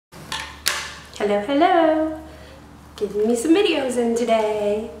Hello, hello. Getting me some videos in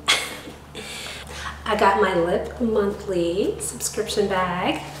today. I got my Lip Monthly subscription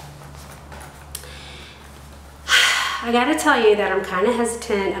bag. I gotta tell you that I'm kind of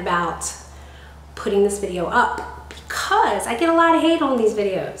hesitant about putting this video up because I get a lot of hate on these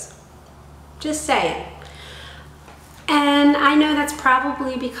videos. Just saying. And I know that's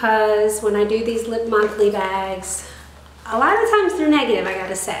probably because when I do these Lip Monthly bags, a lot of times they're negative, I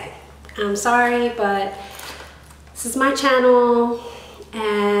gotta say. I'm sorry, but this is my channel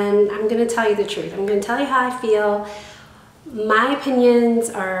and I'm gonna tell you the truth. I'm gonna tell you how I feel. My opinions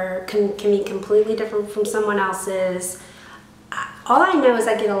can be completely different from someone else's. All I know is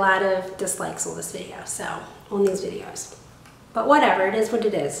I get a lot of dislikes on this video, on these videos. But whatever, it is what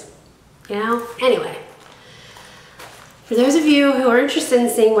it is, you know? Anyway, for those of you who are interested in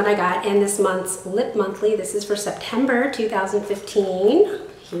seeing what I got in this month's Lip Monthly, this is for September 2015.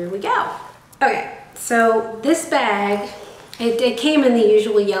 Here we go. Okay, so this bag, it came in the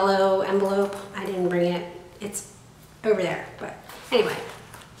usual yellow envelope. I didn't bring it. It's over there. But anyway,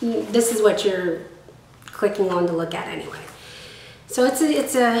 this is what you're clicking on to look at anyway. So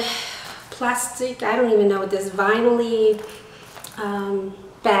it's a plastic, I don't even know what this, vinyl-y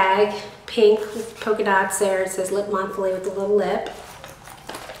bag, pink with polka dots there. It says Lip Monthly with a little lip.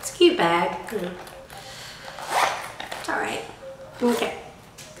 It's a cute bag. It's all right. Okay.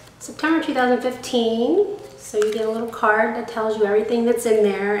 September 2015, so you get a little card that tells you everything that's in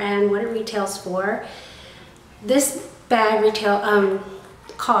there and what it retails for. This bag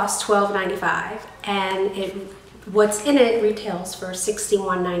costs $12.95 and what's in it retails for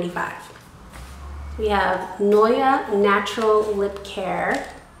 $61.95. We have Noya Natural Lip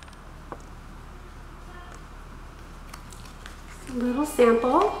Care. A little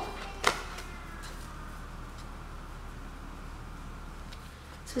sample.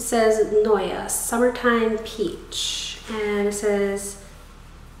 So it says Noya Summertime Peach, and it says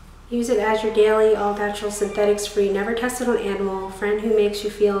use it as your daily all natural synthetics free, never tested on animal, friend who makes you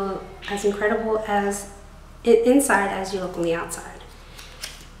feel as incredible as inside as you look on the outside.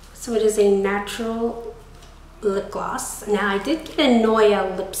 So it is a natural lip gloss. Now I did get a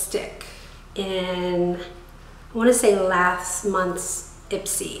Noya lipstick in, I want to say last month's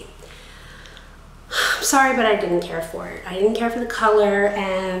Ipsy. I'm sorry, but I didn't care for it. I didn't care for the color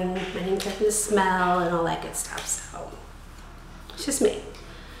and I didn't care for the smell and all that good stuff, so it's just me.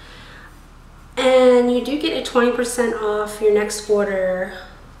 And you do get a 20% off your next order.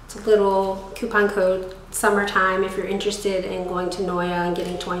 It's a little coupon code, summertime, if you're interested in going to Noya and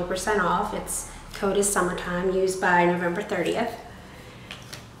getting 20% off. Its code is summertime, used by November 30th.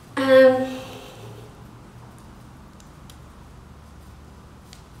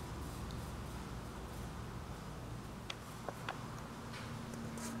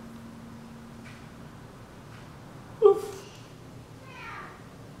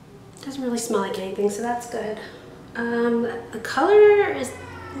 Doesn't really smell like anything, so that's good. The color is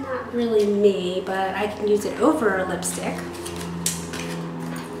not really me, but I can use it over a lipstick.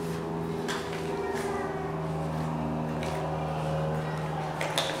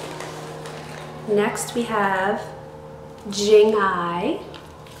 Next we have Jing Ai.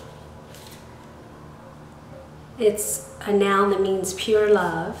 It's a noun that means pure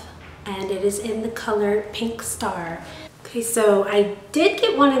love, and it is in the color Pink Star. Okay, so I did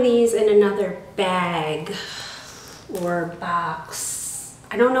get one of these in another bag or box.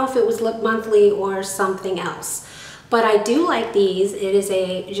 I don't know if it was Lip Monthly or something else, but I do like these. It is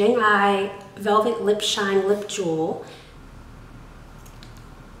a Jing Ai Velvet Lip Shine Lip Jewel.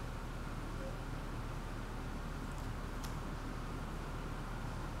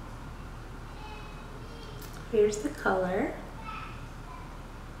 Here's the color.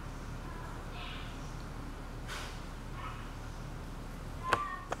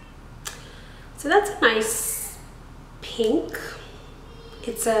 So that's a nice pink.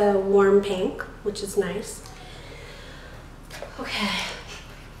 It's a warm pink, which is nice. Okay,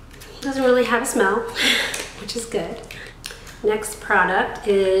 doesn't really have a smell, which is good. Next product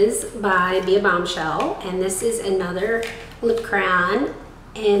is by Be a Bombshell, and this is another lip crayon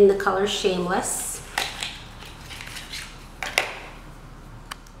in the color Shameless.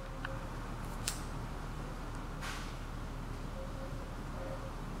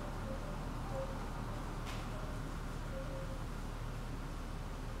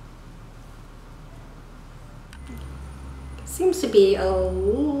 Seems to be a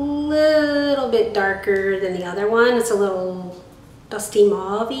little bit darker than the other one. It's a little dusty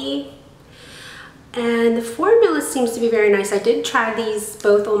mauve-y. And the formula seems to be very nice. I did try these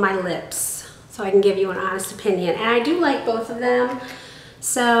both on my lips, so I can give you an honest opinion. And I do like both of them.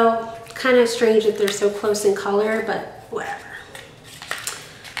 So kind of strange that they're so close in color, but whatever.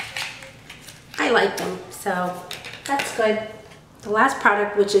 I like them, so that's good. The last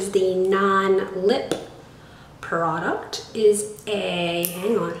product, which is the non-lip product, is a,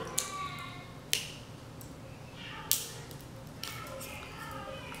 hang on.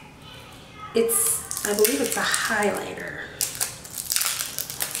 I believe it's a highlighter.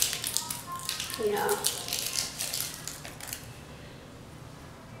 Yeah.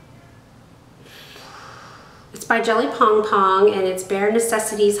 It's by Jelly Pong Pong, and it's Bare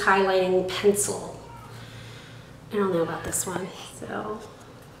Necessities Highlighting Pencil. I don't know about this one, so.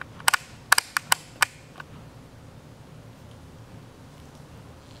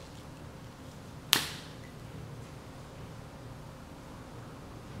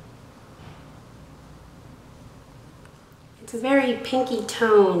 It's a very pinky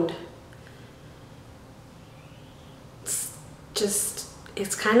toned.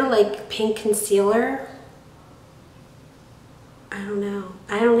 It's kind of like pink concealer. I don't know.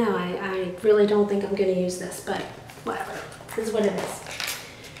 I really don't think I'm going to use this, but whatever. This is what it is.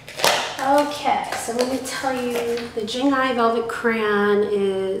 Okay, so let me tell you, the Jing Eye Velvet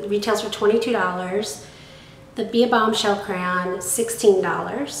Crayon retails for $22. The Be a Bombshell Crayon,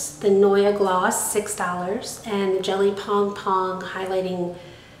 $16. The Noya Gloss, $6. And the Jelly Pong Pong Highlighting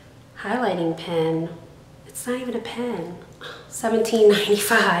Pen, it's not even a pen,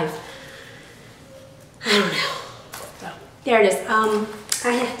 $17.95. I don't know. So, there it is.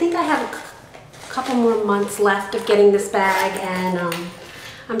 I think I have a couple more months left of getting this bag, and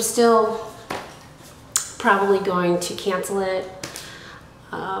I'm still probably going to cancel it.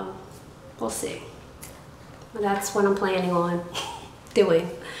 We'll see. But that's what I'm planning on doing.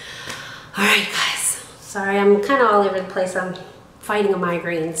 All right, guys. Sorry, I'm kind of all over the place. I'm fighting a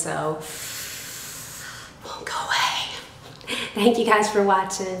migraine, so won't go away. Thank you guys for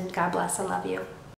watching. God bless. I love you.